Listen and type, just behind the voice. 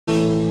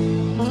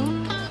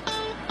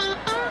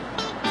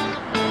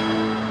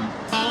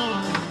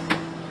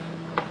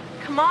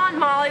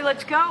Hurry,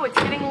 let's go. It's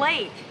getting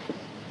late.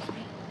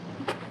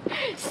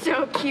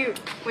 So cute.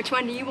 Which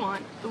one do you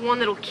want? The one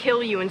that'll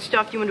kill you and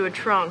stuff you into a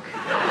trunk.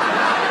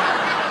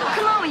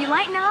 Come on, will you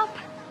lighten up?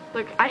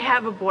 Look, I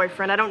have a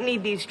boyfriend. I don't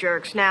need these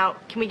jerks. Now,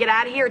 can we get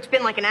out of here? It's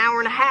been like an hour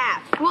and a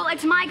half. Well,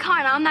 it's my car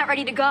and I'm not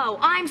ready to go.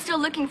 I'm still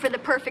looking for the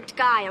perfect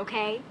guy,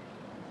 okay?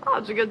 Oh,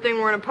 it's a good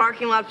thing we're in a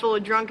parking lot full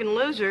of drunken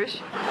losers.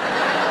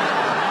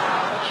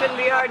 Shouldn't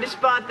be hard to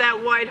spot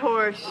that white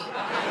horse.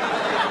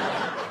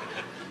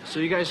 So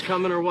you guys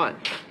coming or what?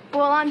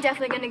 Well, I'm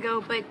definitely gonna go,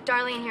 but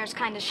Darlene here's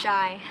kind of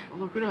shy.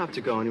 Well, look, we don't have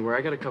to go anywhere.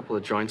 I got a couple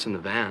of joints in the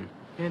van.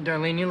 Yeah,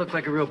 Darlene, you look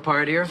like a real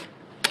partier.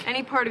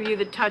 Any part of you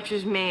that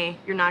touches me,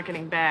 you're not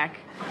getting back.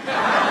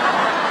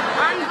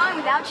 I'm going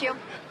without you.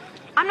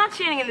 I'm not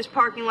standing in this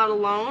parking lot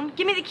alone.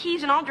 Give me the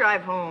keys and I'll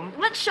drive home.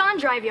 Let Sean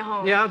drive you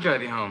home. Yeah, I'll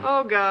drive you home.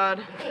 Oh,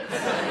 God.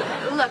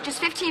 Look, just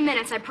 15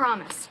 minutes, I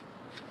promise.